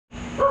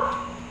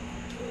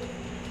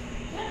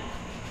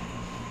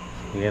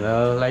You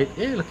know, light.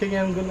 Hey, look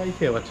again, good light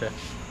here. Watch it.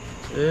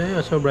 Hey,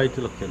 watch how bright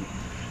you looking.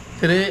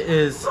 Today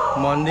is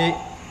Monday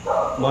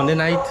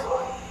night.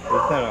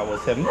 What time?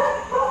 About 7.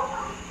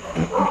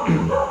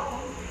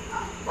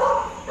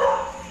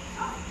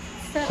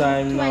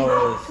 Time now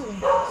is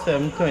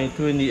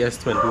 7:22 in the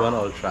S21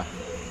 Ultra.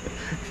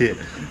 Yeah.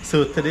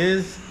 So today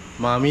is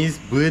Mommy's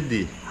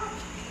birthday,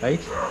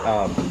 right?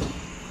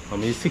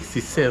 Mommy is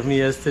 67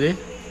 years today.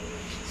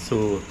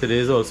 So today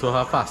is also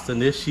her fasting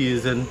day. She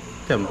is in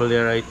temple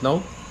there right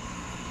now.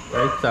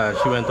 Right?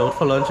 She went out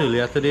for lunch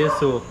earlier today,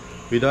 so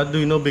we're not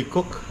doing no big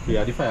cook. We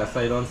have the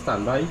fireside on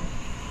standby.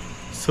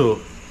 So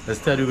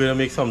instead we're gonna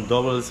make some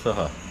doubles for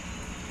her.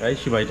 Right?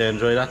 She might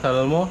enjoy that a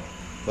little more.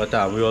 But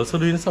we're also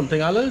doing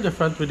something a little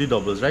different with the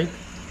doubles, right?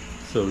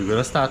 So we're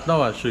gonna start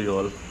now and show you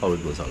all how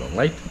it goes along,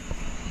 right?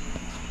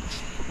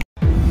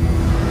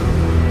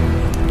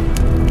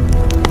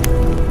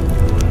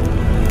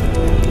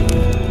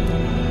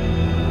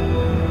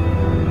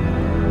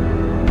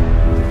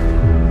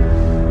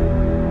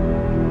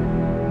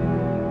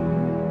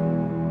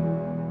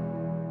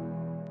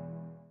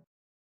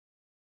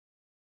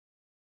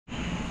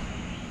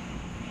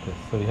 Okay,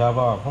 so we have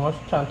how much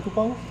chana? 2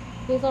 pounds?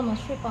 There's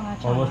almost 3 pounds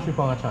of chana. Almost 3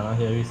 pounds of chana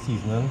here with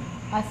seasoning.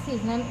 A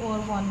seasoning or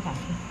 1 can.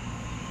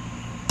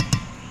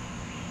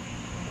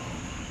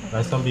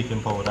 There's some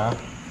baking powder.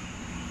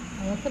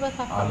 A little bit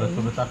of A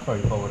little bit of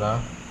curry powder.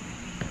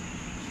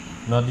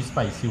 Not the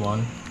spicy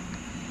one.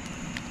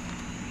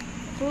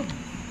 Good.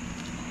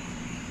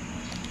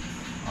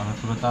 A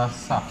little bit of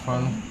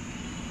saffron.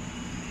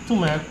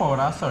 Turmeric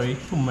powder, sorry,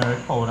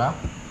 turmeric powder.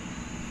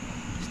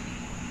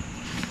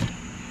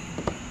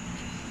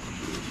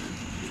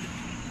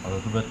 A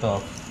little bit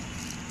of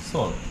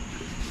salt.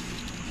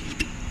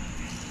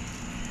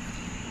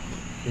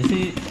 You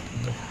see,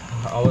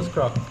 I was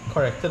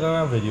corrected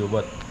on a video,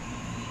 but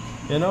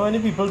you know when the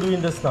people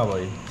doing this now,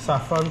 boy,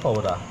 saffron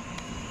powder,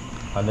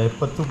 and they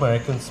put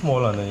turmeric in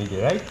small underneath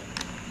it, right?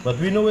 But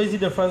we know where's the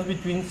difference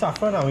between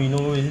saffron, and we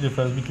know where's the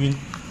difference between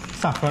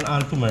saffron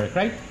and turmeric,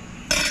 right?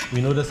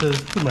 We know this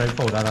is turmeric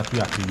powder that we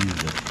actually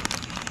use it.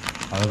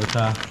 A little bit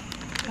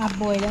of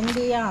boiling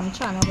the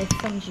chana with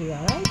some jeera,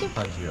 right?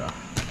 jeera.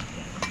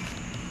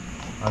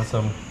 And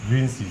some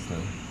green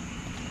seasoning.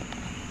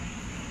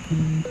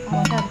 I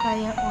want to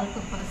try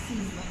all-purpose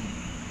seasoning.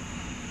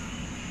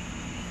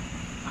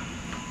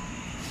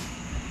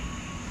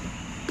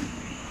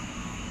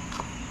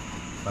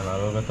 And a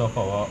little bit of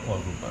our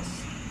all-purpose.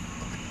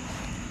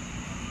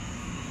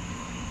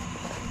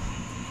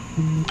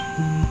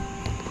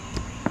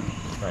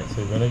 Right, so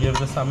we're going to give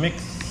this a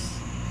mix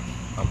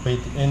and put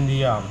it in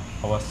the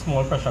our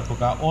small pressure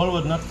cooker. All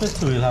would not fit,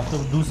 so we'll have to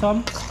do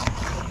some.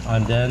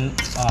 And then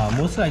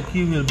most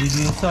likely we'll be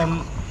doing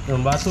some.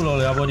 Remember I told all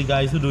about the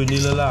guys who doing the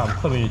little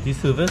community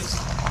service.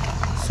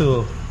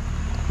 So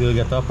we'll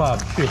get up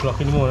at 3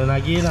 o'clock in the morning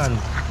again and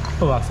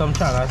put back some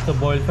chana to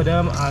boil for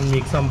them and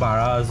make some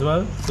bara as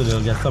well. So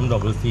they'll get some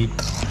double seed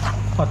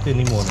hot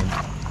in the morning.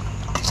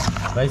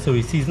 Right, so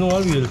we season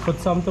all, we'll put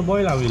some to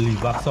boil and we'll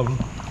leave back some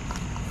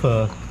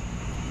for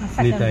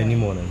later in the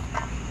morning.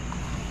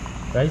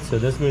 Right, so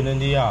this going in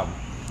the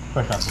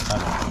pressure cooker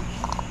now.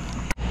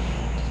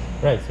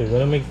 Right, so we're going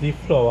to mix the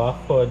flour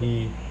for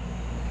the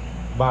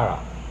bara.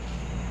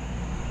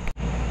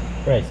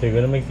 Right, so we're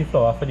going to mix the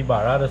flour for the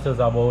bara. This is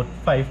about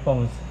 5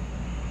 pounds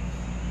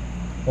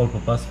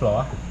all-purpose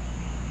flour.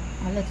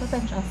 A little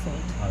pinch of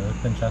salt. A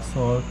little pinch of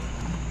salt.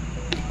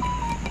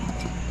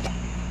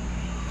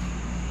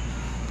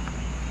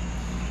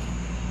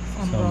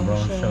 Some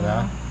brown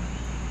sugar.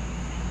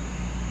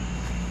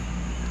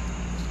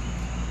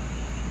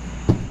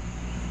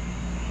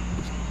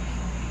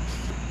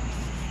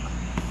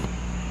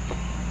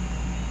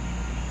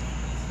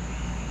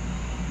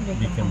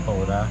 Baking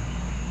powder.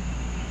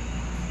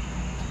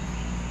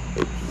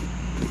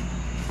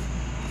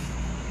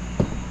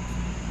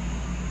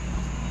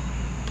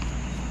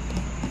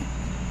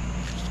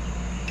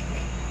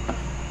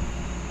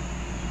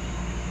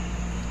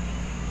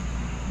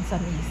 And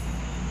some yeast.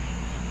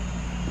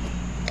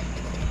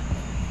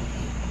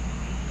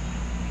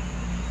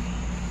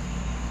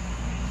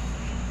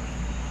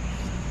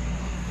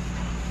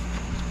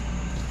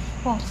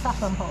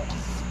 Saffron powder.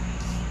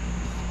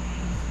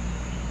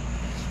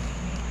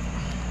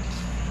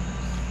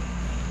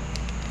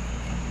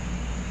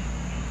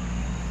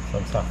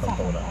 Some saffron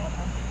powder.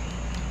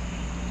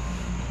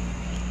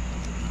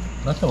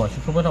 Not so much,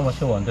 you can put how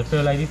much you want. If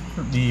you like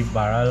the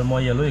barrel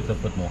more yellow, you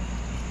could put more.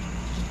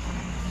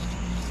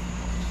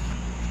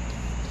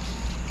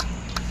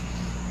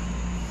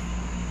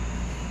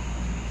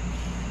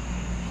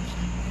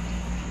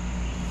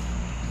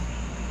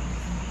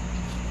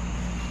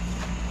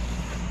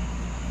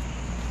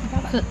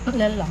 A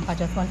little lump, I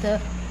just want to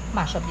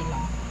mash up the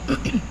lump.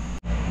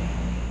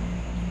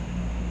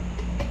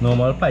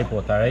 Normal pipe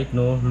water, right?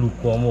 No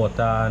lukewarm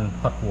water and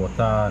hot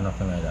water,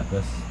 nothing like that.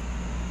 Just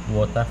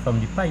water from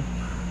the pipe.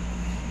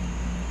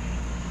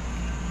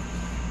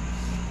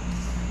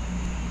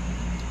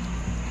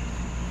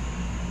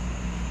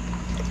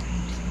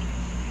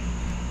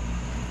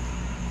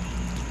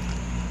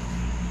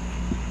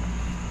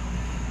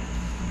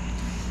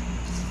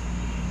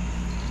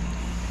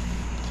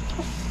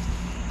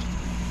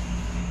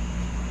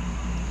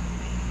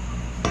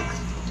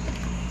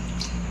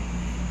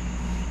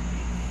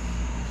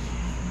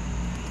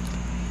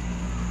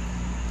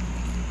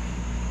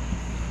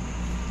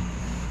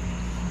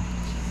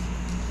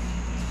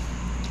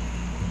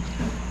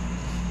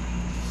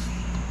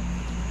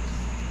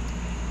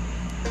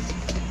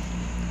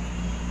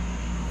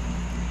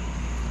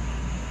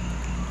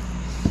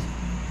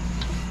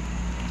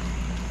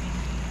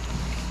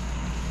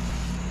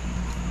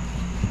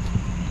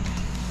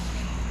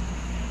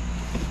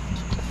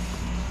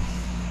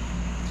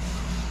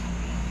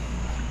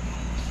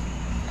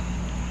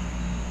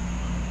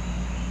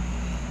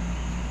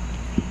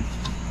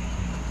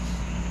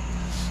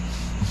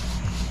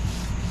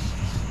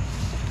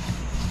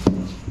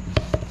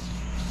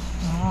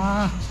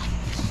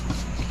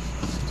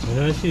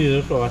 when she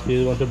did the flour,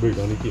 she want to bring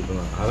down the table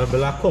now. I have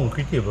a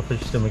concrete table for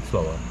she to mix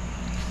flour.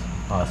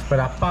 Spread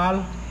a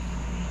pal,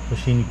 so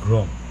she need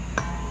ground.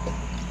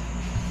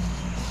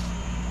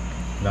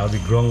 Now we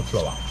ground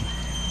flour.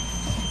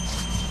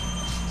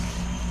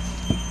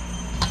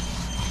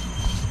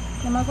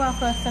 I'm going to go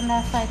first on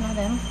that side now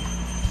then.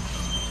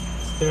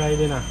 Stay right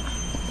there now.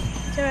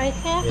 Stay right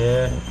here?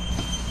 Yeah.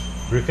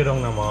 Break it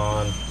down now,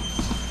 man.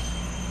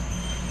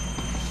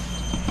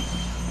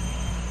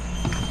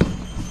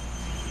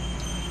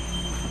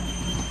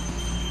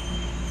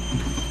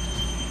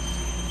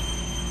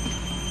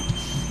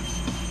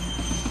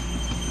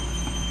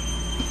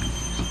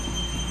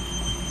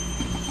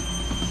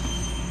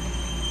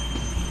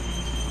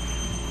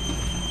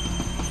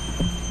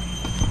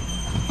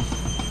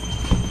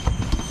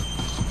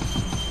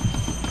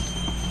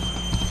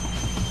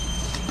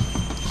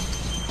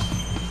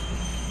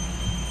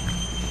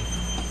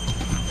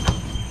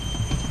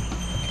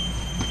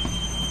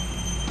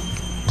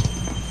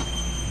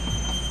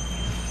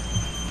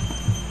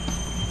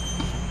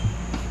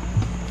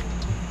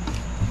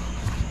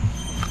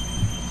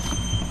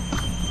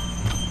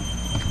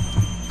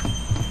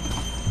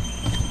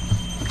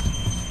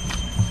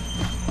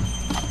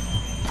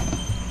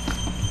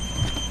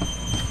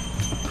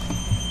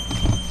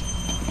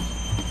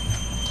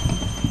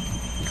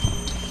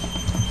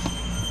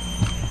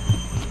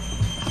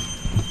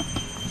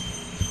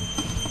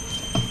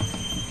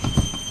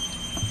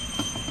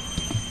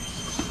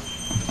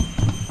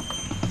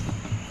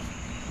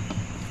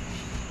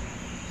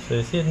 So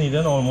you see it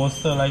needed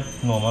almost like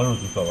normal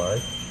roti flour,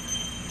 right?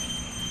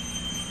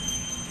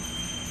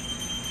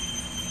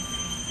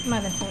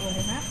 Mother start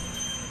with that.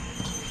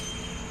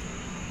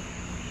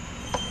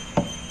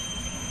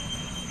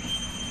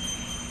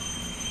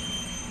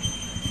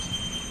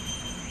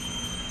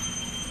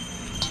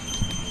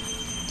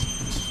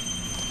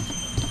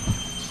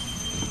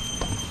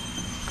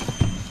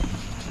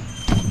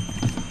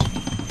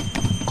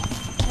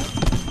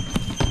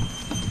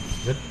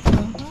 Good.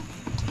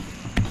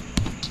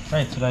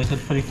 Right, so that's it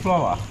for the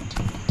flour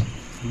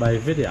by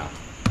video.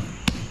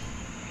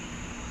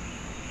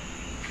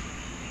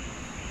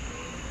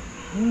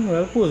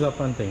 Well, pose up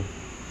one thing.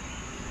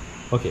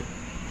 Okay.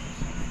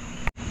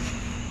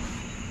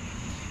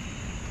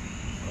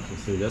 Okay,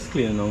 so just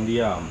cleaning on the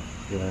you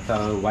want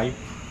to wipe.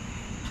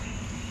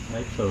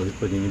 Right, so we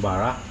put in the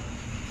bara.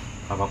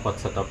 Have a pot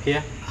set up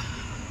here.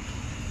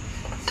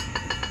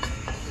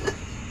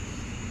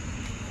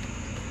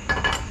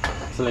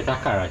 It's like a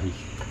karahi.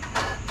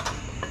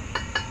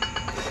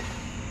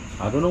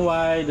 I don't know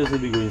why it doesn't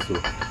be going so.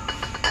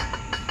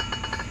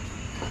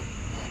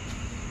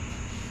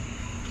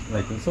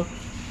 I think so.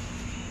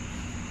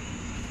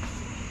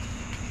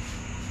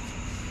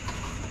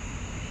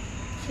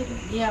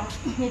 Yeah,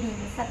 you're doing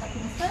the setup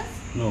things first.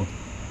 No.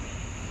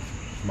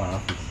 Bara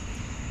first.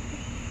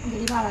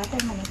 Jadi malah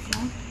 10 minutes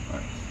now.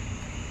 Alright.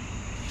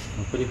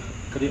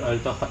 Put the oil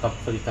to hot up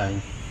for the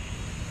time.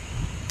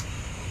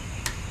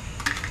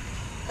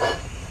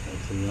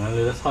 So you want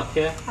to let us hot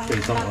here?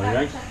 Bring some oil,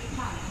 right?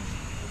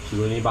 So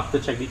we need back to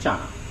check the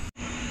channel.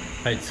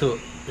 Right, so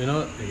you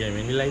know, again,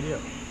 we need light here.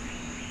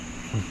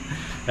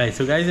 Right,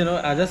 so guys, you know,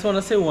 I just want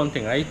to say one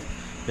thing, right?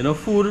 You know,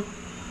 food,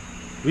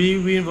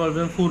 we involved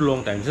in food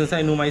long time. Since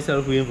I know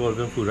myself, we involved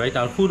in food, right?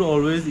 Our food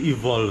always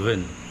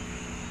evolving,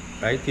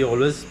 right? You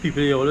always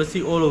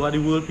see all over the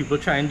world people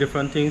trying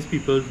different things,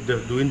 people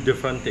doing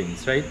different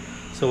things, right?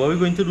 So what we're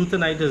going to do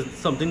tonight is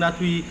something that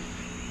we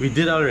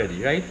did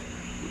already, right?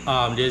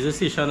 There's a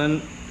station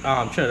in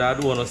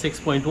Trinidad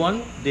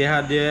 106.1. They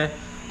had their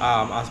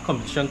a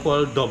competition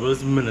called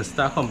Doubles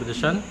Minister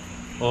competition,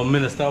 or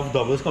Minister of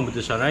Doubles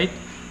competition, right?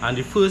 And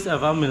the first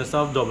ever Minister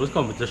of Doubles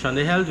competition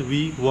they held,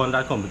 we won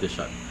that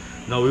competition.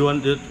 Now we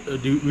won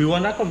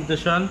that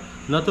competition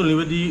not only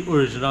with the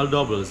original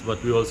doubles,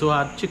 but we also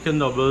had chicken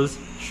doubles,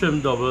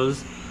 shrimp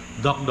doubles,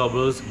 duck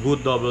doubles,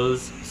 goat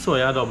doubles,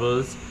 soya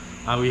doubles,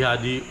 and we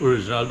had the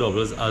original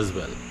doubles as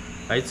well,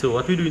 right? So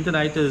what we're doing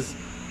tonight is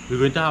we're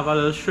going to have a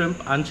little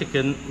shrimp and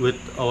chicken with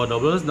our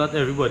doubles. Not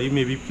everybody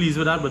may be pleased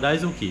with that, but that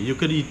is okay. You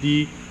could eat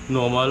the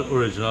normal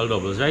original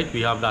doubles, right?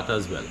 We have that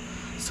as well.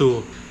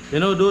 So, you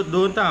know,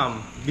 don't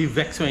be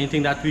vexed when you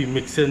think that we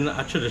mix in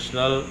a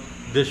traditional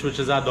dish, which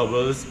is our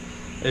doubles.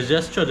 It's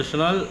just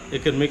traditional. You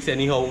can mix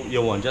anyhow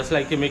you want. Just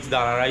like you mix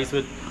dana rice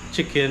with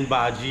chicken,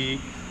 bhaji,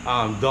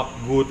 duck,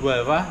 goat,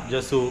 whatever,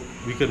 just so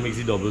we can mix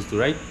the doubles too,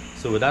 right?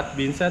 So with that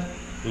being said,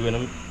 we're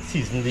going to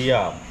season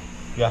the,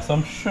 we have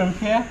some shrimp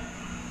here.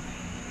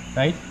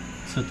 Right,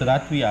 so to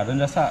that we add in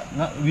just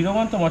we don't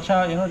want too much,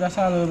 you know, just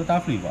a little bit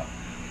of flavor.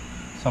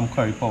 Some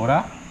curry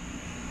powder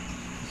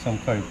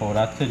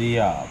to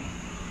the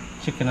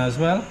chicken as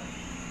well,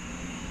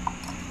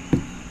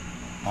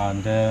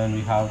 and then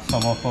we have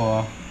some of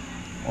our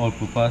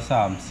all-purpose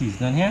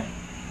seasoning here.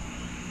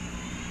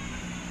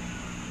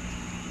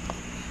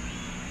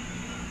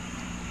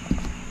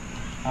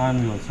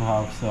 And we also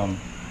have some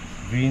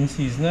green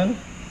seasoning.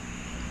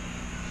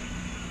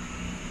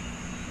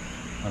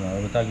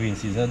 Another bit of green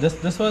seasoning.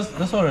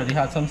 This already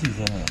had some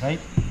seasoning in it, right?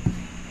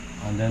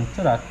 And then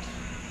to that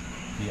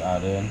we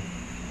add in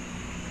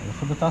a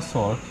little bit of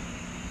salt,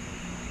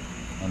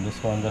 and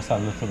this one just a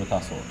little bit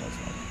of salt as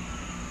well.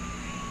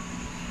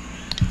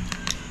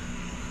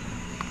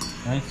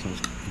 Right, so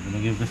we're going to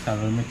give this a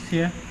little mix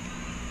here.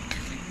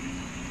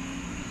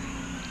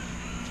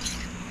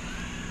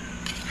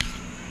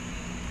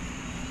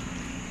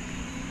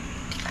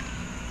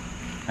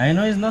 I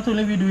know it's not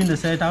only we doing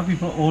this, I have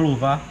people all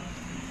over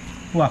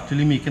who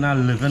actually making a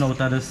living out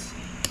of this,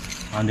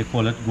 and they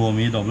call it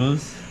gourmet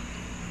doubles.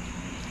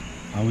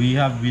 And we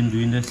have been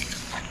doing this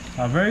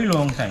a very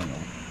long time now.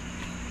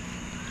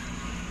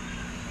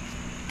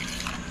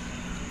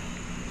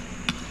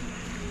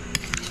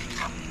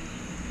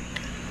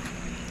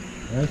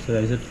 Alright, so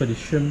that's it for the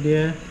shrimp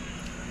there.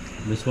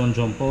 This one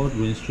jump out,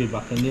 going straight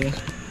back in there.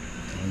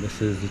 And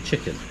this is the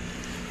chicken.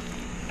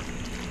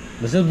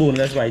 This is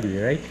boneless, by the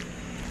way, right?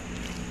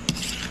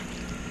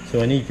 So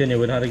when you eat it, you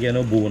wouldn't have to get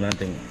no bone and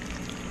thing.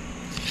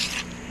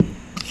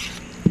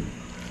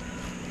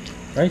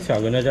 Right, so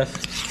I'm gonna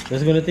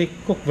this is gonna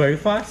cook very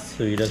fast,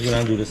 so you're just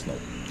gonna do this now.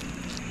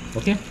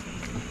 Okay?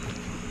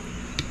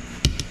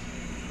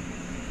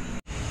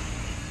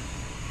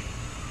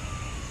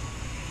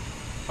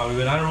 How are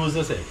we gonna roast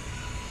this egg?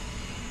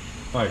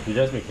 Alright, we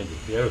just make it.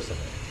 Here is it.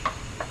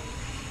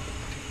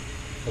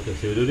 Okay,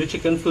 so you do the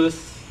chicken first.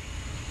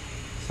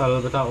 Just a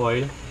little bit of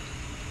oil.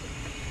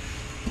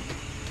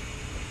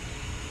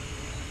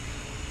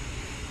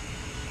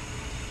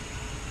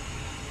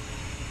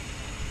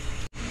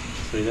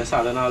 So you just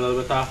add in a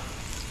little bit of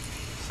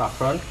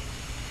saffron.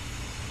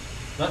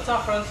 Not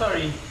saffron,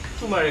 sorry.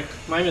 Turmeric.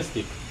 My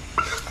mistake.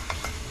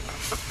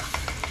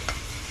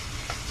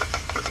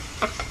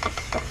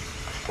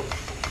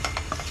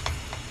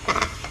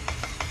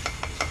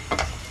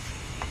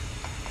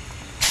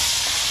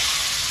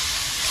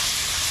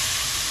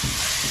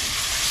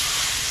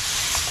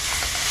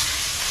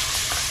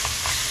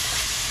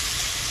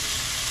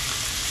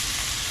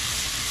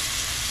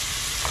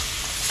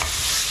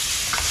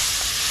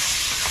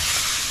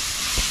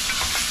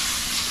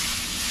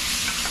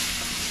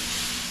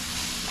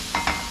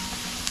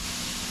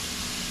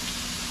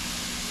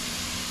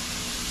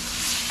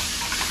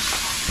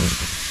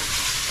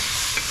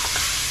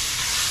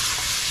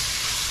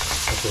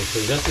 Okay,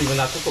 so just even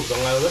have to cook down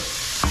a little bit.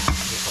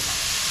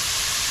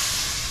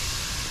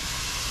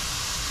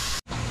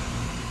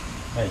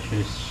 Right,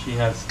 she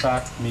has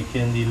started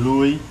making the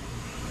loy.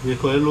 We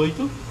call it loy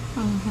too?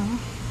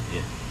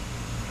 Yeah.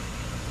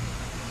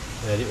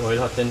 Yeah, the oil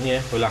hot in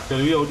here. Well,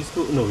 actually we already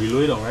cook. No, we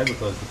loy down, right?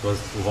 Because it was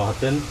over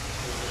hot in.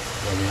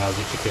 Then we have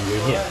the chicken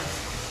going here.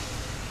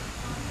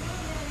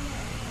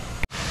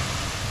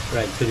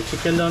 Right, so the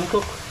chicken done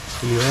cook.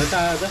 We want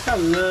just a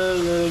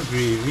little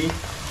gravy.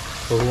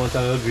 So who wants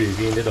a little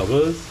gravy in the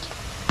doubles?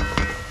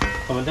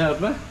 Come and help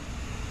me.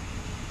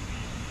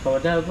 Come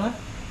and help me.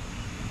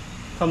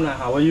 Come now,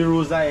 how are you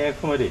roast that egg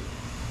for me?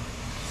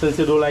 Since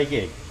you don't like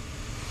egg.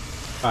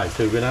 Alright,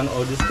 so we're going to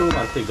out the stove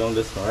and take down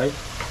this, alright?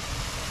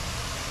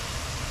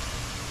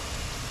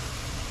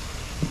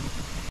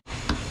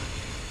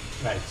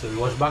 Right, so we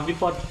wash back the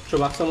pot, throw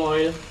back some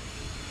oil,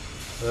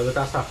 a little bit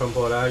of saffron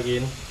powder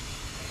again.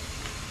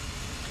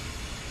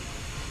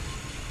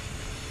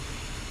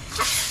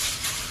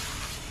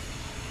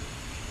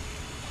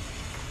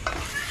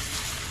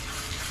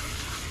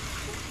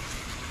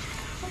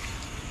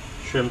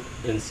 Shrimp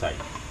inside.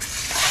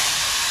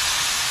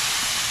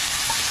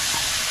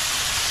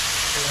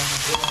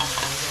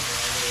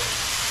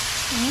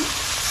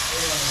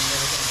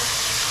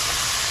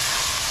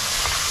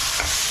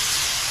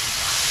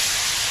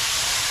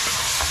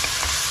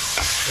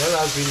 Well,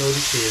 as we know the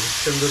same,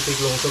 shrimp will take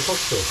long to cook,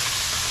 so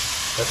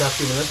that's a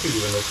few minutes we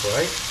leave it for,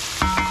 right?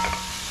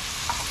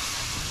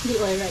 The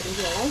oil right in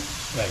here, right?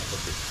 Right,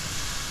 okay.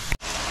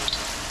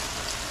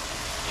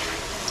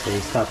 So we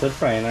started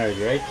frying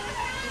already, right?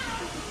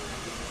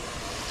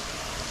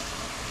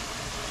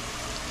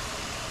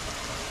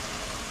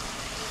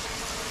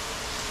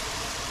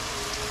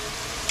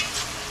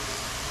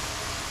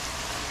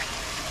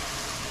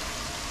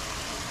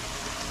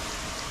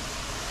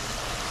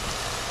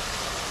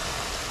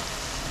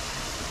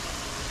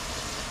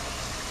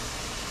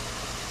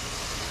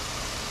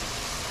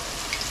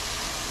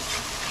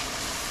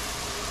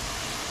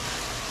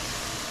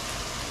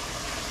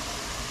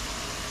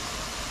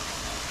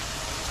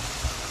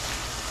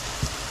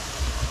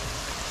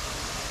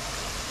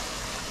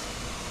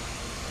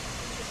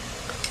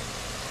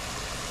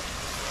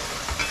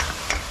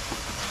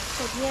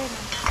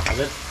 Have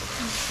it? I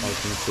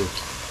think so.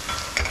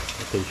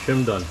 Okay,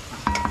 shrimp done.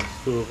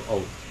 Serve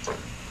out.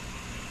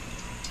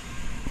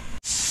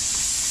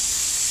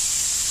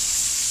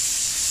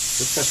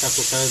 This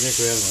is make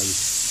real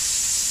noise.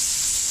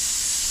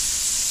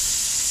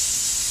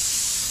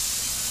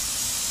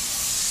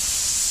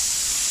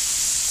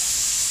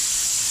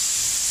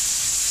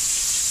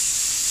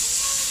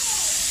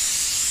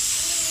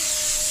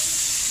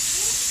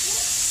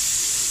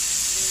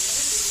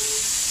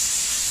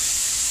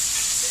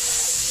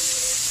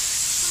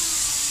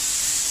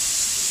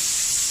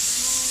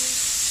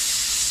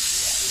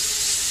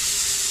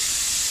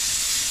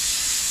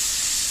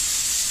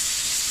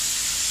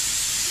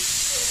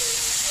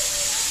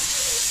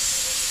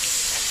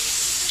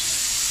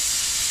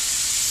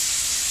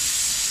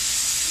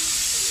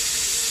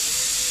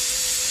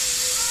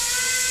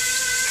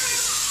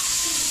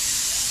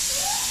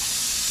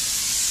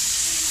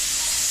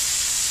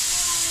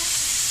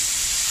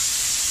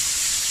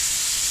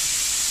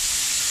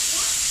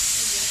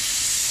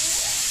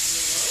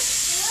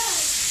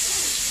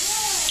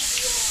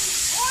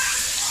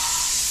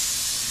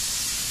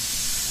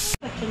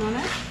 Section on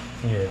it.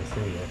 Yeah, so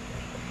yeah.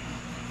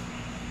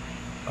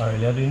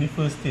 Aurelia doing the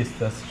first taste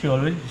test. She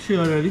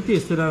already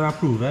tasted and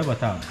approved,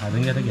 but I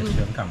didn't get to get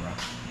you on camera.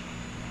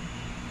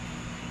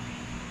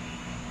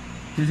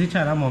 This is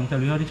Chana mom. Tell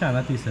me how the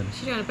Chana tasted.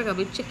 She's gonna pick up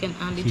with chicken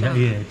and the Yeah,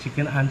 yeah,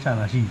 chicken and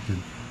Chana she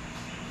eaten.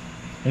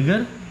 You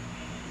good?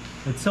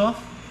 It's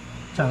soft?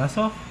 Chana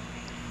soft?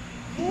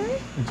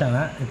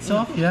 Chana, it's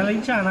soft? You don't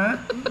like Chana?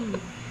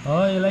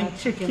 Oh, you like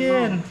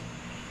chicken?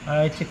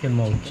 Alright, chicken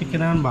mom.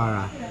 Chicken and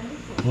bara.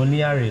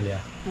 Only Aurelia.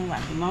 Không phải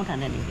thì máu thành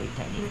này để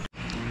chạy đi.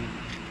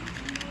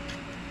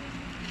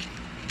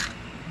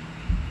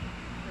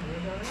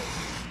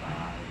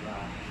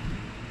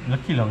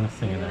 Lucky long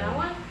singing.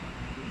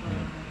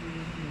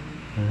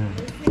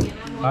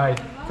 Alright,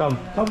 come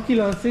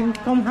Kilo, sing,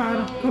 come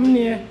hard, come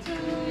near.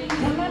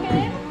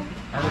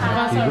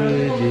 Happy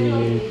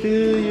birthday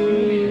to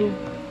you.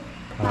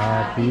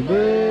 Happy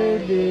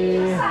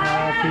birthday,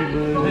 happy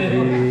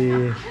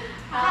birthday.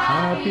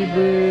 Happy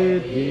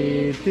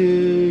birthday to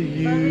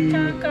you.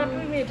 Yeah,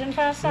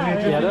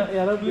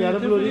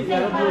 blow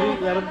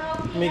it,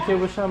 make your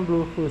wish and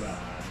blow first.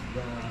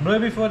 Blow it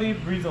before he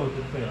breathes out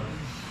the fire.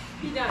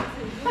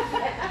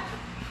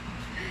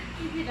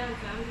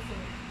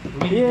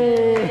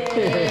 Yay!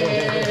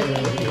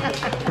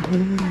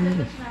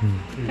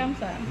 Come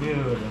on.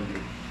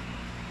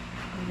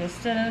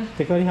 Just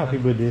Take out the happy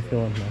birthday if you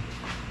want now.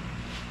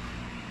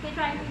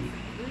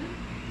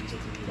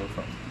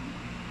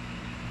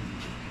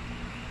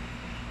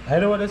 I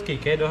don't want this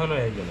cake, I don't have no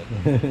egg in it.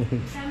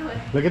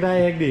 Look at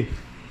that egg, Dick.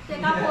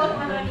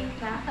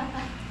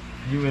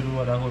 You will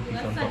want a whole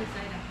piece on top.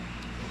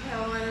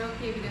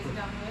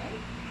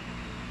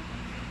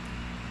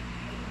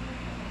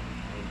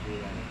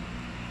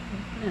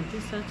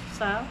 this is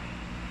sao?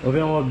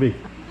 Open more big.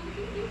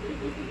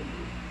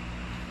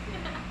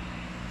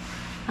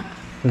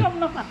 Không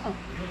đâu mà.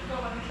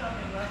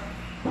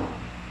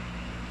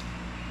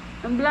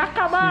 Black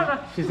cabar.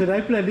 She said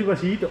I plenty, but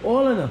she eat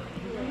all of them.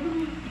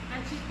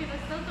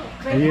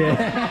 Yeah.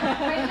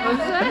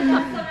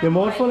 The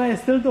mouthful is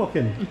still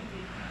talking.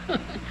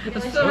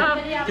 Still have,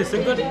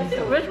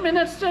 which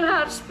minute still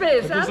have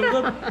space?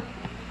 No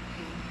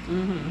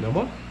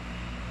more?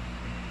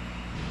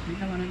 You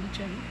don't want to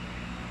check.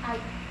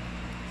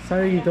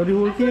 Sorry, eat all the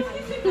whole cake?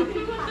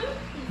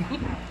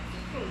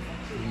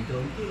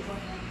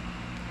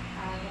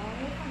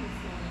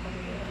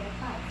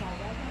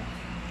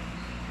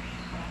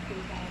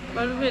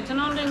 But we're waiting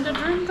on the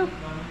drink.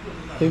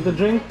 Think the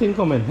drink, think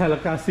comment. Hell, I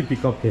can't sippy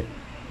cupcake.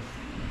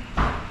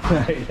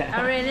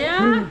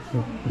 Aurelia?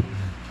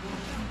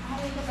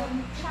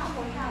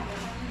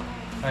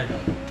 I know.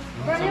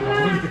 Bring him in.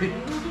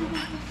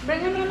 Bring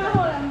him in the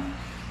hole.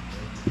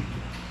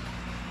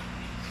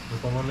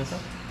 Come on, Nessa.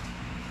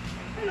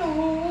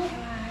 Hello.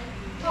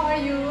 How are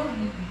you?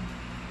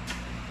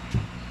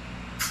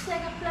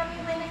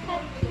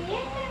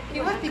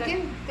 You want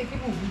chicken? Take it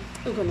home.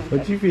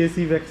 But you face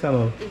the vex and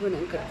all. You're going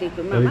to take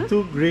with The Mama?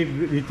 two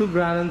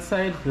grand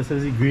inside, this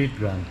is the great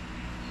grand.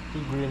 Two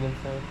green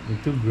inside. The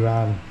 2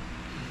 grand.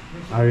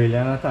 Aurelia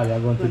and Natalia are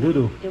going to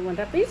do. You want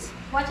a piece?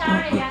 Watch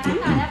Aurelia and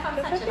Natalia from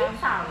Sachiran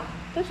Sour.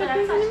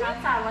 Sachiran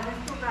Sour,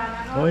 there's 2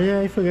 grand. Oh yeah,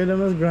 I forget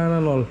them as grand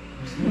and all.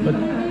 But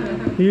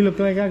you look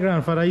like a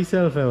grandfather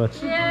yourself, eh?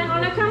 Watch. Yeah,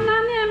 want to come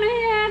down here, me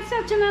here,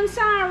 such an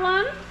sour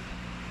one.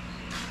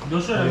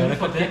 Don't show them the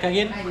cake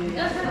again.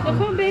 Look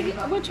how big,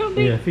 watch how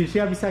big. Yeah, fish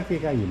have a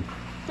cake again.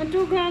 And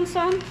 2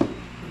 grandson.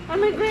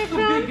 And my great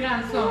grand. Big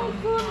grandson.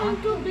 Good,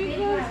 and 2 big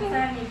grandson.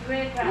 Grandson,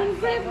 great And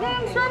great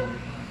grandson.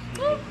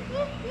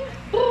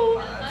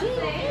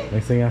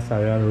 Next thing I saw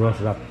you on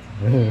rush up.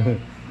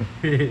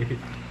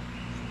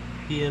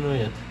 He ain't know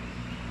yet.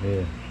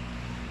 Yeah.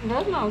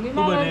 That's now, give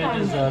Who me but it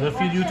is the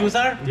feed you too,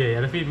 sir?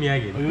 Yeah, feed me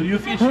again. You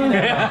feed she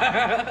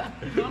then.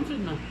 Don't feed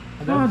me.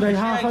 Oh, they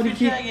half of the Feed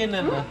she cake. again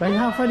then. Like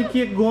half of the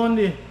cake gone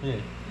there. Yeah.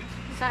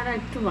 Sarah,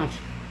 too much.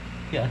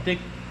 Yeah, take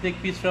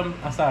piece from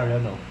Asaria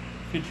now.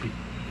 Feed she.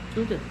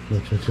 Too good.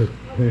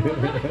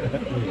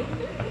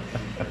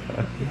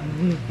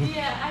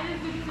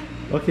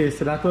 Okay,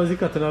 so that was the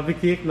cutting of the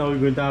cake. Now we're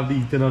going to have the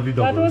eating of the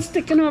That was doubles.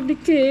 sticking off the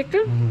cake.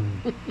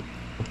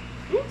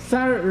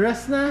 Sir,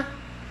 rest now.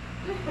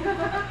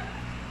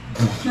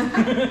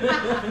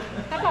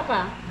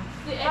 Papa.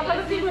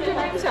 Papa, see what you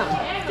drink some.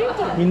 Drink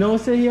some. You know,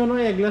 say you no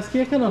eggless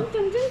cake, no?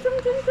 Drink some.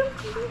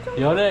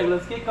 You want an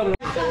eggless cake? Come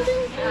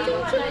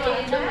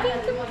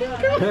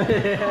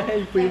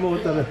You put him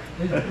out of it.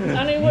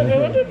 And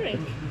what do you drink?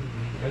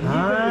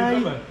 Hi.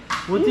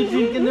 What you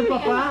drinking there,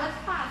 Papa?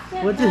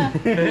 What you...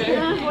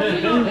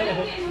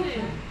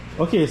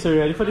 Okay, so you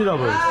ready for the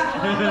doubles?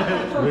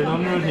 We're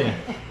on road here.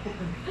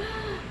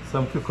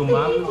 Some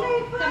cucumber,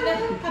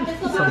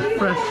 some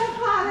fresh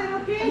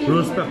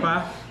roast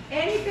pepper,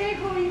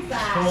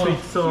 sweet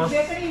sauce,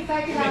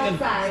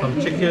 some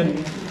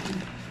chicken,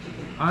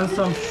 and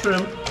some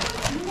shrimp.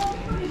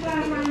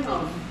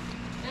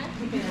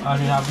 And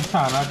we have the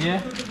salad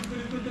here.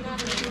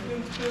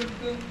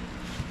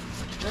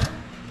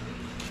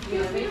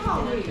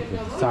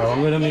 So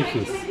I'm going to make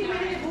this.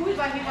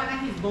 why he wanted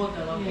his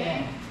bottle,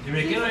 okay? You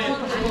make it right?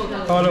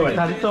 All the way.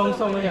 Tadi tong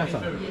song ya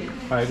song.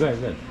 Alright, good,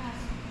 good.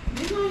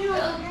 This one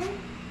yours, okay?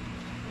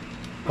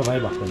 Cover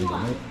your back a little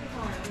bit.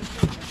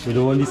 We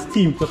don't want the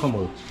steam to come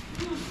out.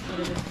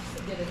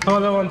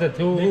 All I wanted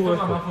to Make for work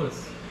Mama with.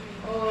 first.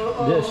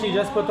 She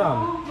just put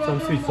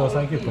some sweet sauce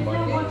and cucumber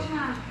in it. You want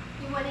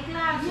a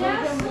glass?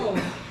 Yes.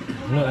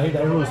 No, I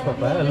roast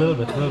pepper, a little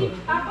bit, a little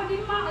bit. Papa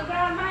didn't want to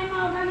grab my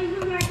mouth and he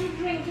do like he's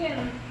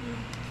drinking.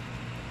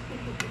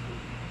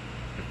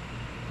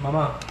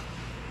 Mama.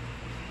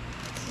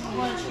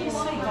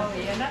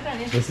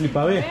 You sleep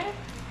away?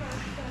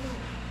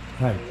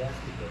 Hi.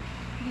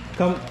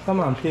 Come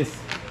on, taste.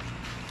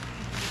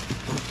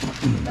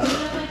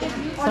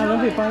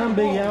 Some people are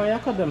big, yeah,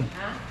 cut them.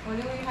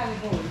 Only when you have a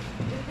bowl.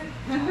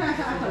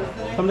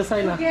 From the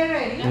side now. Get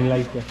ready. In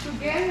light, yeah. To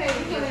get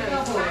ready for the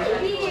bowl.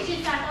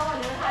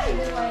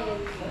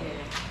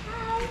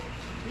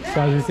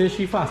 So as we say,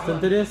 she fasted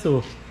today,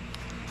 so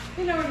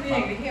You know, the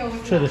egg, he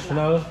always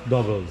traditional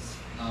doubles.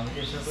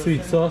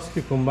 Sweet sauce,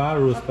 cucumber,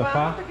 roast pepper.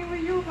 Papa, talking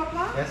with you,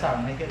 Papa? Yes,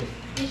 I'll make it.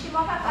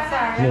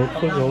 Sorry. No,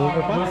 put your own No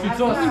pepper. sweet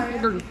sauce.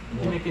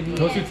 You make it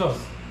no sweet sauce.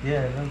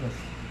 Yeah, remember.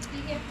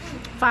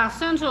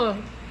 Fasting, so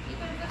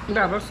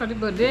double for the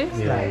birthday.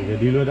 Yeah, they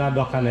deal with that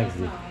duck next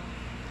day.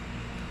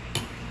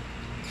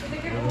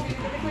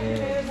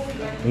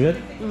 Good?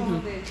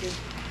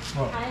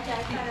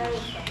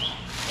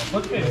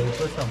 Okay,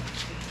 put some.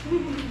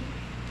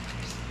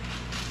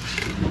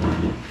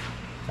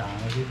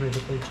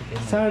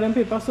 Sorry, them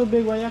paper so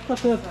big, why you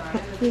cut it?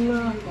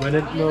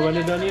 When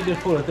they don't need the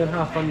fold it in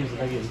half and use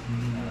it again.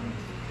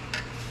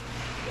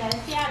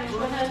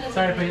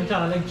 Sorry, for you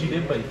trying to like G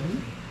bite.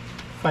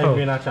 5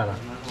 grain a chala.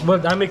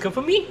 But I make it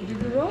for me.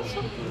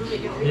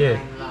 Yeah,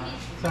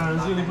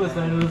 Sarah's the only person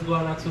I know is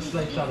going to ask for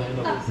slight chana, you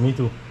know. me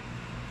too.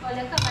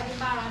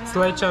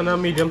 Slight chana,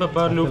 medium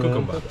pepper, no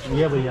cucumber.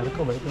 Yeah, but you have to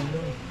cover it.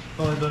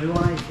 Oh, don't you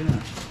want to eat dinner?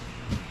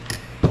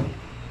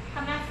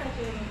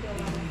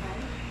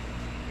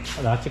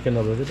 That chicken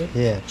double, is it?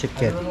 Yeah,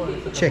 chicken.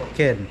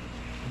 Chicken.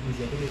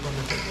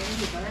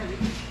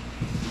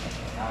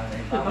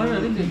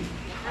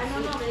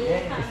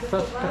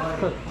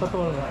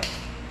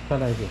 Cut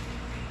like it.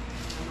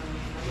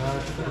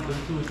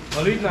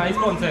 I'll eat nice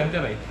content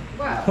tonight.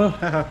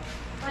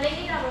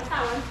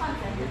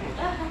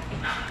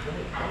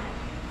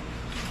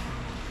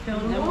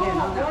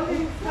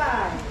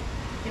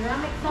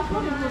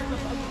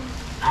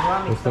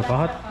 Roast pepper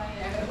hot.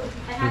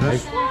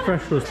 Like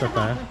fresh roast pepper.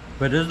 Eh?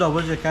 But this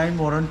double chicken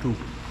more than 2.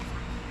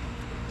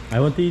 I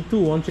want to eat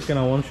 2, 1 chicken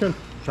and 1 shrimp.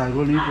 So I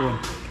will eat 1.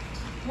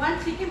 One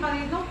chicken, but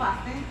it's no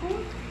fasting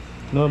food.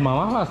 No,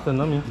 mama fasted,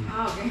 not me.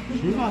 Ah, okay.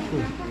 She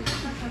fasted.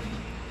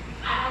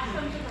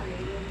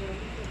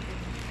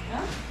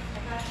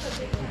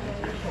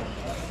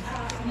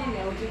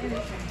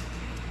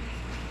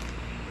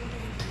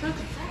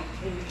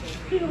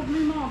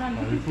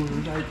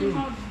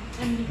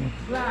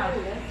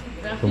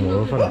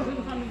 Tomorrow for that.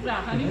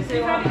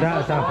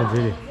 That's happened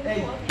really.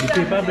 The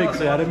paper big,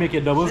 so you have to make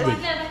it doubles big.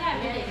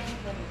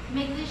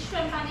 Make the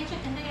shrimp and the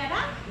chicken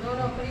together?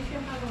 No, put the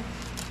shrimp on.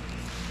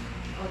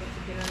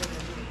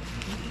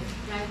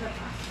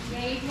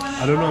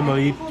 I don't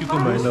normally eat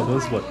cucumber in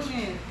doubles, but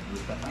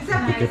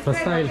Make it for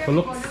style, for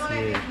looks. No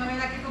me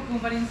like a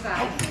cucumber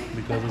inside.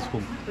 because it's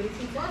cooked.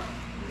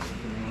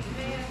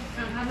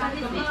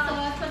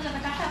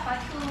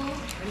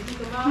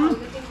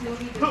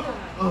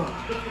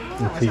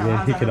 See,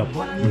 then pick it up.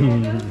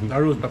 I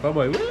roast pepper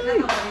boy.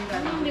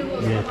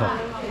 Yeah, top.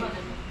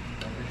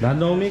 That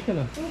don't make it.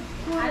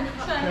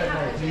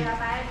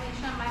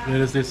 Yeah,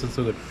 this tastes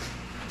so good.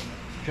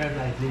 Tread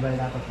lightly by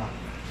that pepper.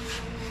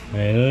 I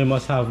know you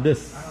must have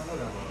this.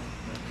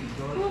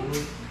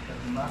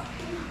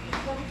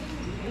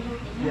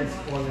 Yes,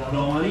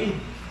 normally,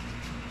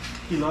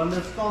 kill on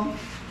the storm.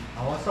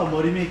 I want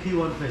somebody make you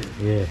one thing.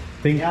 Yeah.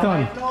 Think Yeah,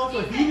 ton. right now,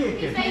 so he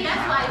make it.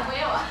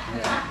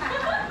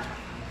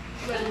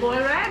 Boy,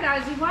 right?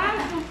 That's the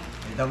one.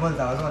 Double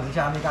sao, so the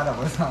chami ka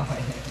double sao.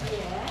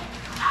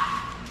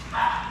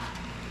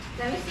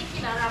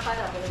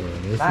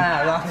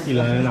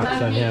 Kila na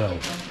action here.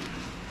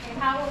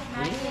 I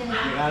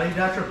think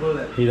that's triple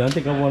it. He don't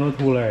think of 1 or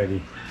 2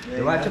 already.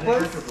 You want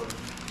triples?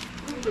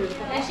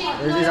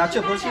 Is that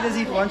triple? She does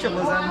eat 1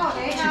 triples and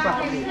cheaper.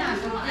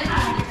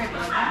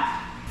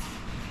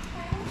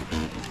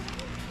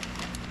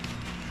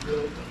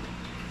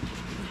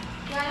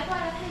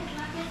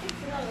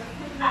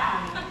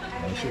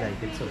 She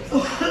like it so.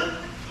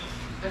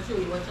 It's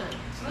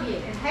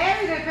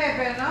heavy, the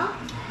pepper, no?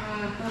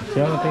 See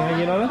how the thing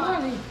again on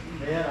it?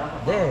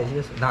 There,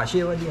 yes. Nah,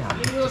 she already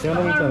have. See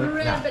how the thing?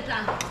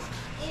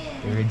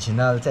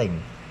 Original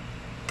thing.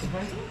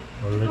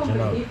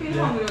 Original. If you're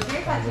hungry,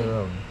 okay, Patsy?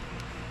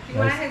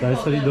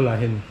 That's the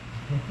dulahin.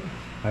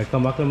 I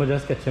come back and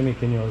just catch him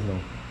making yours now.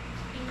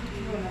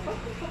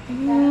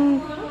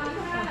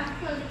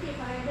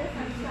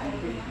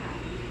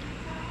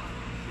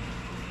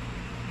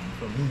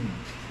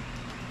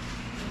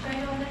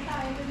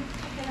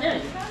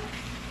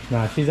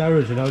 Nah, she's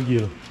original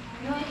girl.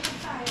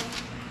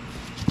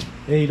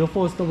 Hey, don't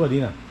force nobody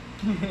now.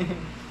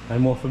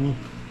 I'm more for me.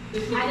 I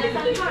just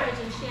encourage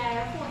and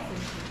share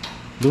forces.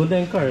 Don't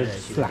encourage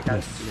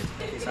slackness.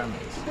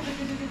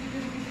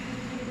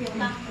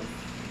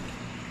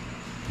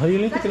 How you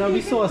need to get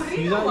the sauce?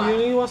 You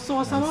need what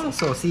sauce and all?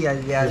 Saucy,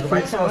 yeah,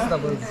 white sauce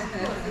doubles.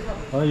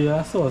 Oh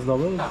yeah, sauce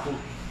double. You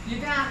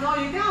can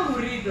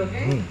burrito,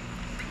 okay?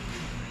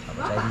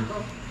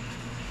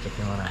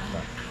 Chicken on that.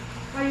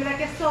 But you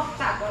like a soft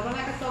taco, I don't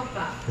like a soft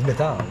taco. It's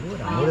better.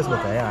 More is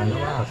better, yeah.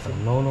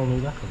 No, no,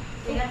 that.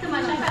 You got too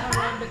much of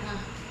pepper.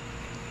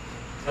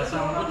 Because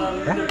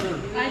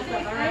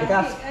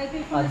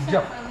a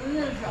job.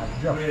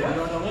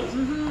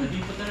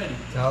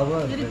 How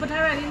about Did you put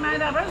her in my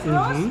doubles,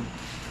 Mm-hmm.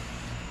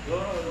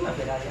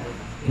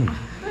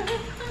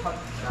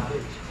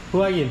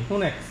 Who again? Who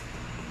next?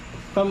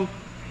 Come.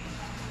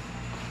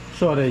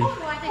 Sorry.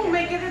 Who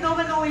make it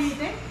over no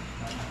eating?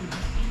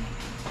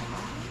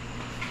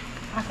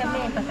 I can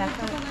make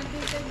potato.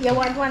 You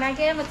want one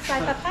again with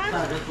fried potato?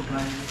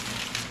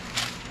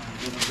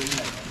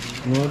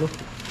 No, no.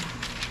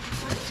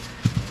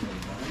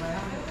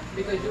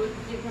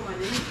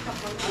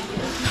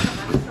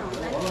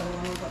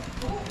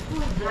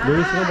 There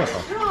is no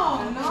butter.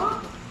 Strong,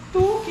 no?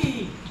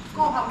 Tuki.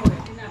 Coja por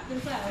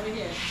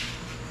ahí.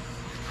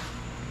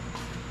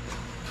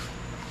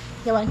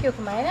 You want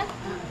cucumber in it?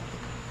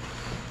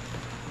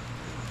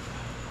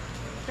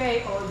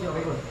 Pay or yo.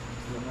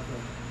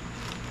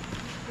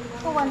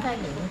 Who want that?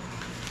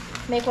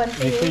 Make one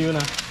for Make for you. you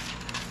now.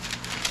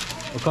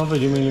 I'll come for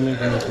you, you make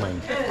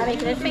mine. I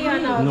make it for you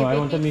now. No, I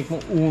want to make my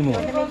own I want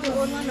one. to make your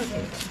own one,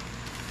 okay?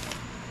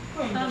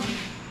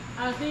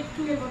 I'll take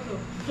two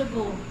to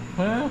go.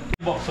 Huh?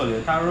 Box on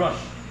it, I rush.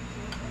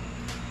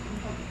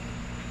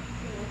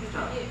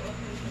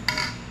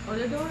 Or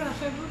they don't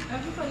rush,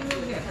 everybody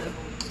will get it.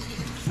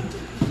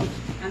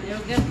 And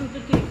they'll get to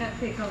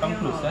take out Come your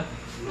close, eh?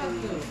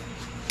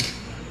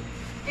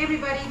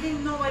 Everybody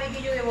didn't know what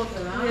you de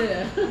bottle, huh?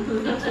 Yeah.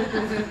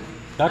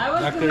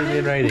 That could be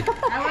ready.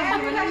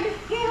 Everybody,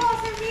 ¿qué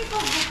hace mi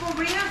con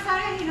Brian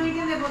Sagas y no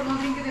tiene no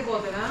drink de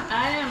bottle, huh? I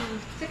am.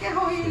 Se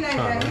quejó y like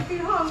that. You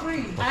feel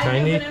hungry. I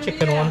need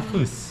chicken one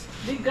first.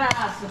 The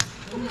grass.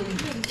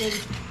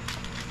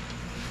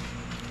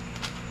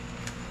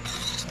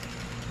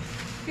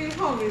 Feel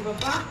hungry,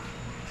 Papa?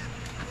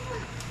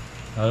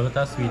 A little bit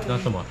of sweet,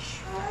 not too much.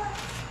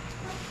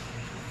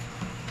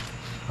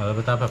 A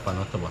little bit of pepper,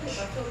 not too much.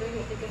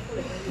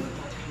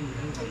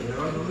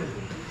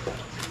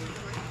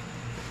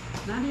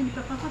 Not in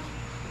the papa.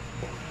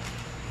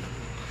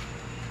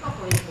 Go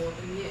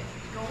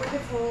with the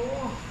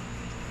flow.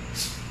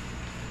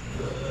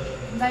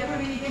 Dai per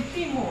venire in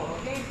primo,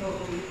 ok?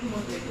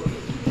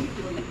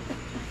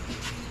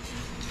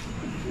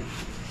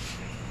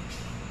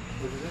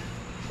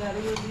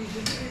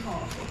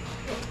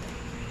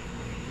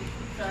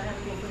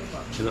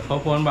 So the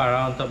first one bar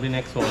on top of the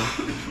next one.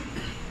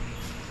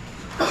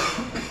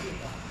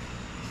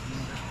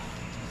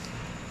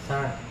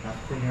 Sorry, that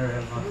thing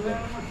here.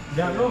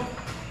 Yeah, look.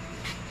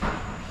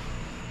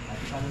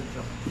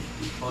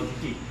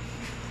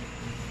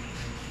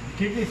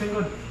 Keep this and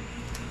good.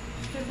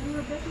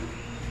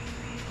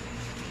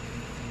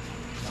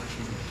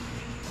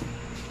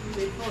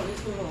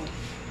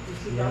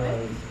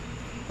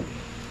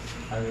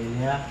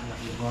 Amelia,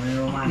 going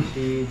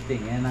romantic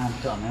thing and I'm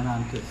John and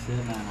I'm Kristen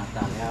and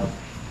Natalia.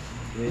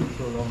 Wait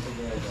so long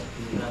together.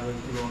 We travel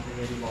too long to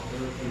get the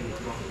bottle.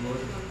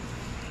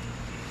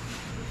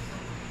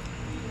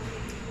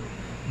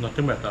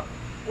 Nothing better.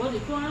 What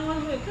is going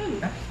on with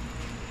it?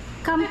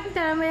 Come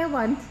tell me what you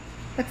want.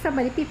 Like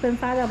somebody people in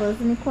fire doubles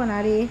in the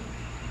corner there.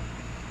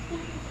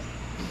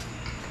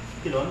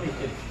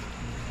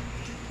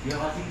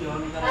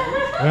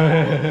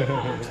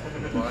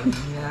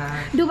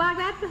 Do back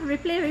that.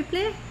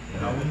 Replay.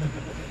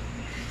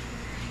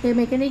 You're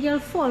making the girl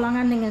fall on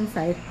and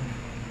inside.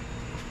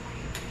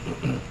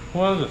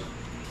 What is this?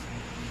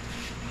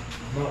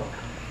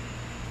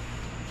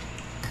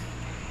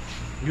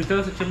 You tell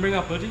us to bring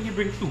up, but you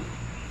bring two.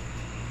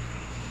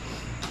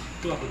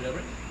 Two apples,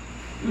 right?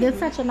 They're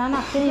such a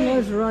napkin, you know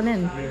it's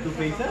running. Bring two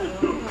pieces.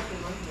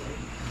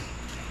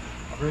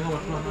 Bring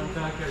what one and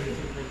can I carry it?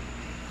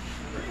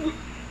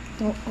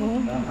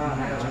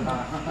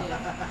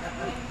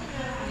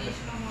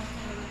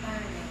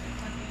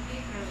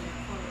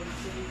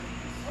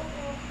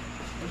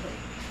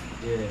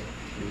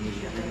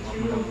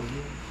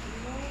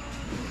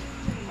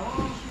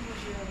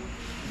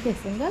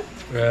 Tasting good?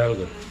 Real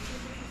good.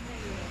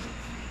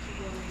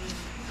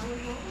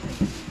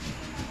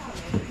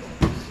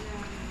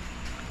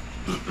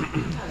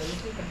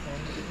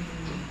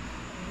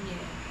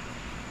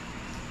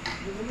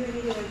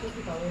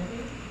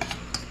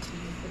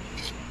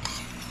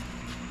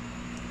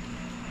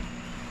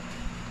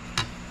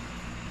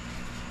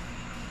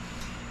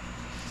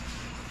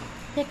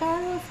 Take a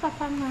little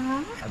stuff on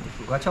my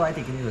Watch how I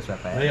take it in the sweat.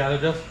 Yeah, I'll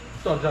just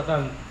touch that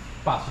and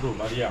pass through,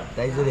 but yeah.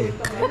 That is it.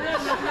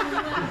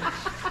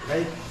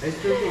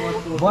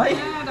 Boy,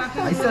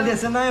 I still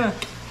listen now.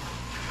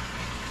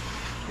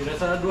 You just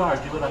have to do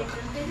hard, you do that.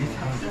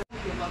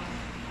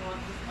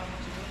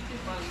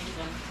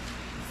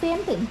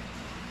 Same thing.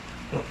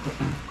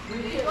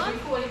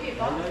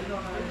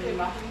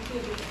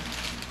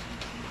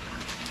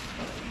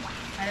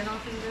 I don't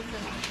think this is.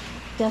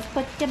 Just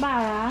put the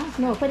bara.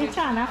 No, put the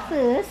chana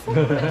first.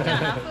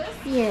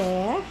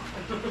 Yeah.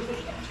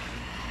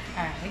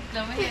 Alright, so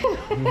we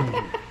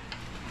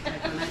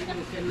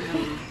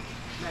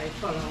like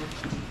follow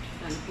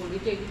and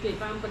police take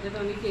farm but they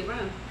don't take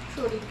farm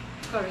so the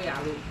Korea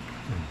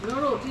no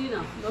roti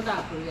no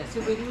da Korea so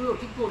we do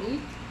roti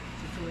police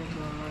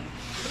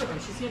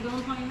she said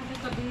don't find the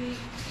cut the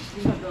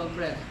hot dog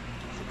bread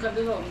cut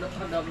the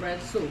hot dog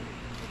bread soup.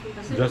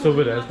 Just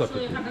over there, so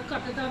you have to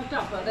cut it on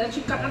top and then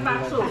she cut it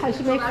back so I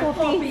should make 4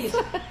 pieces.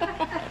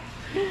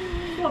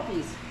 4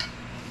 pieces.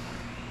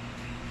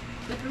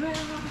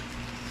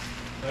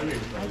 I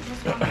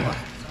just want one,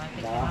 so I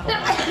think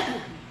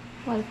I'm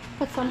Well,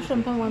 put some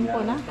shrimp in one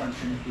corner.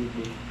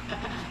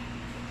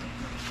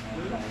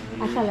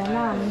 I tell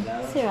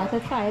her Sarah to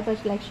try it,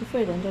 but like she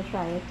forbidden to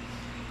try it.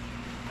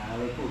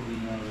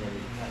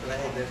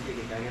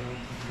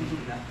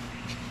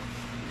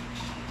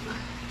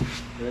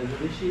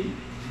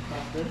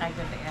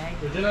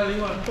 Originally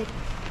one,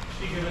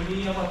 she gave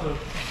me a bottle.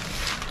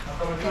 I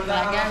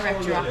got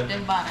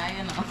retroactive butter,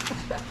 you know.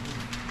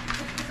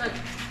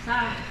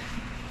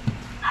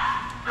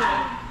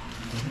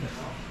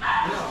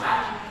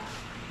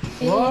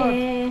 What?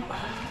 Yeah.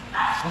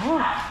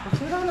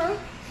 What's it on now?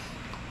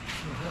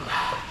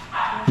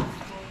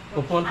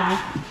 Open one for me,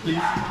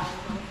 please.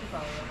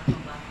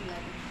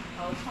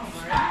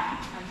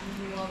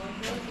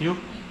 Thank you.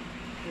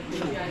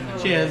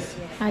 Cheers.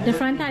 A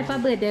different type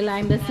of birthday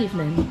lime this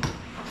evening.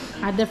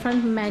 A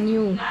different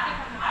menu.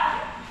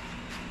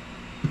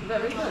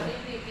 Very good.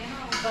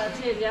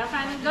 But you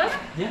find it good?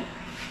 Yeah.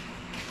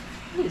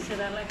 You said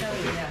I like how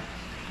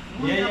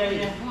Yeah.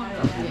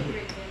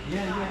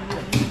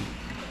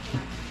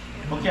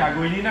 Okay, I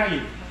go in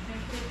again.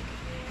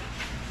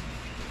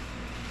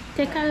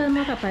 Take a little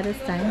more pepper this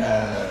time.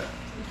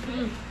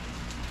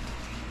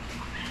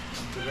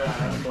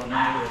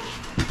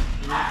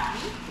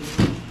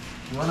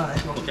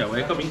 Okay,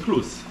 we're coming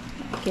close.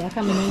 Okay, I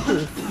come in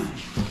close.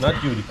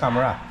 Not you, the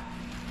camera.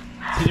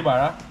 See the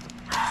bara?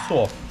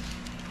 Soft.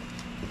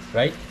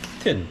 Right?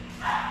 Thin.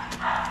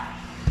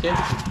 Okay?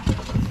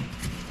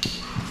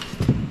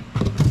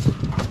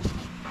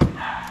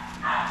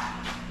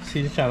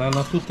 See the channel,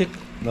 not too thick,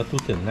 not too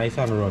thin. Nice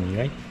and runny,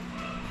 right?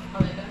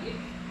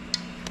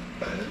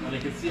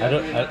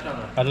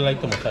 I don't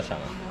like too much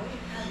channel.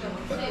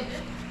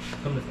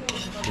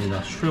 There's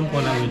a shrimp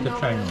one I'm going to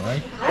try now,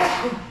 right?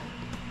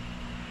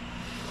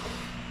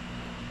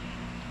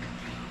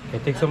 I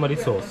take some of the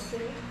sauce.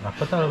 I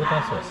put a little bit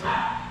of sauce.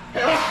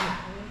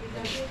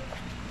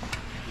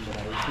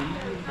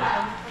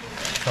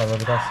 A little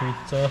bit of sweet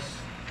sauce.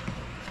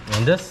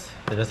 And this,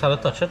 you just have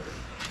to touch it.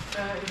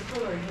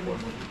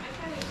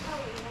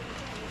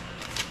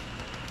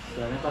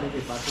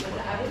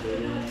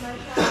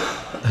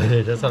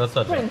 You just have to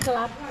touch it. Sprinkle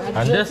up.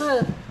 And this,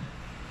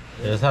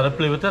 you just have to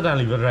play with it and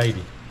leave it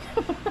ready.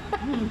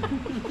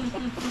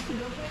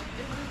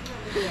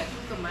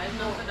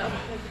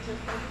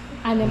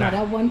 And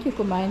another one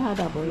cucumber in her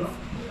doubles.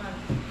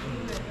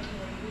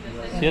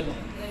 See it?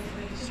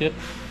 See it?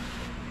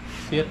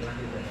 See it?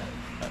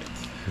 Right.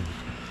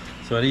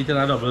 So we're eating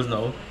our doubles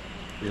now.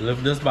 We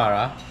lift this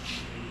bara,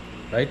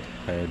 right?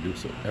 I do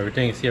so.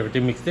 Everything, you see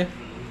everything mixed in?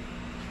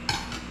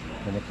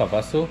 And you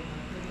cover so,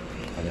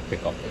 and you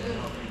pick up.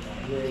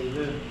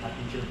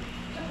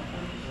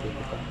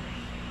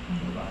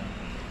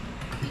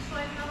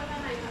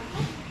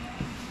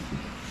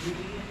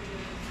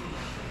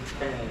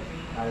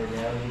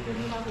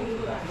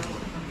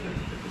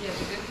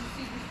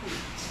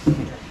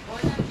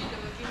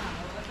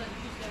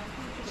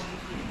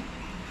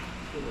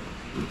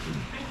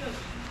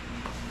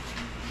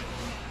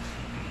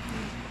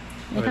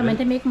 You come in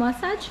to make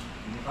massage?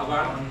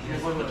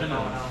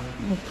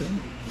 Okay.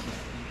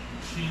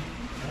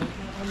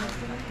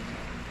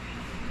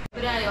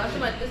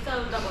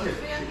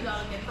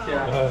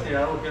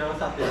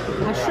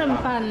 A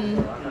shrimp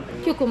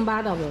and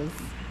cucumber doubles.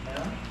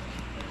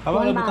 How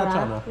about a bit of bara,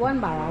 chana?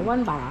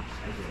 one bara.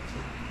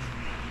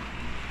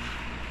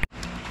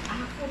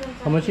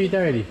 How much you eat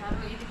already?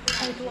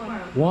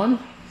 One?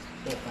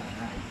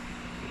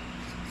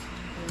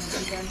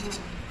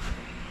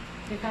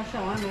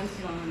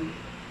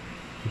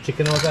 The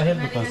chicken was ahead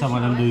because some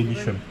of them do eat the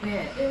shrimp.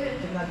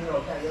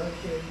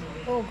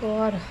 Oh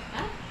God.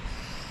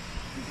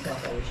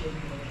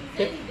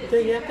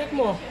 Take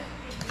more.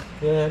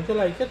 Yeah, do you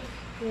like it?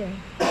 Yeah.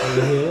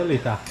 We'll hear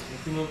later.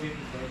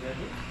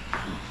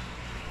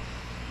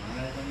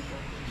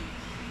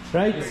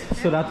 Right,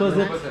 so that was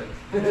it.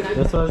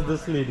 This was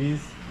this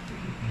lady's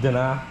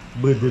dinner,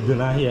 birthday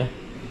dinner here.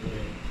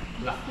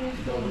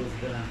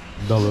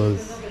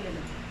 Doubles.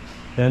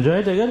 You enjoy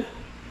it again?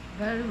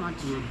 Very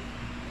much.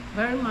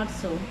 Very much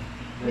so.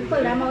 We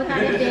pull them out of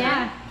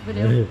there.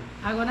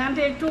 I'm gonna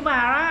take 2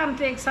 bara and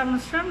take some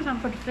shrimp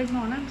and put it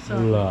on. So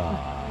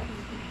La.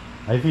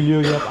 I feel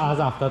you get up as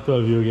after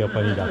 12 you get up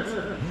and eat that.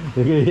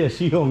 Yeah,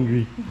 she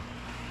hungry.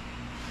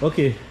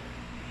 Okay.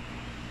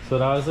 So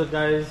that was it,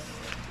 guys.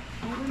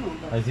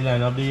 I see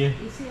line up the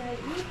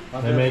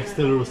MX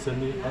still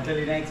roasting. Until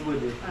the next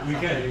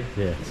weekend.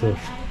 Yeah, so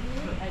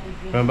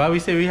remember we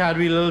said we had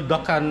we little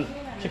duck and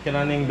chicken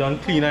and thing done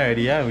clean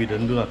already, yeah, and we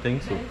didn't do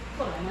nothing, so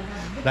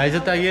that is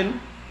it again.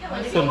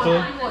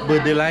 Simple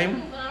birthday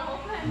lime,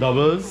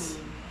 doubles,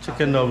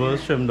 chicken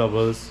doubles, shrimp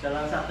doubles.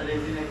 Saturday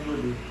is the next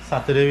birthday.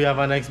 Saturday we have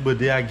our next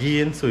birthday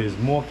again, so it's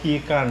more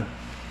cake and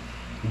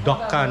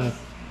duck and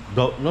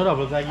no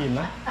doubles again,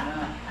 nah?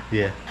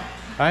 Yeah.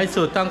 Alright,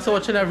 so thanks for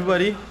watching,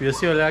 everybody. We'll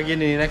see you all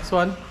again in the next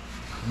one.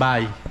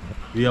 Bye.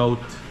 We out.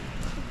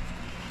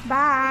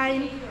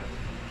 Bye.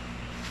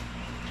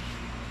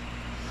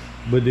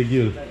 Birthday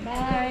girl.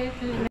 Bye.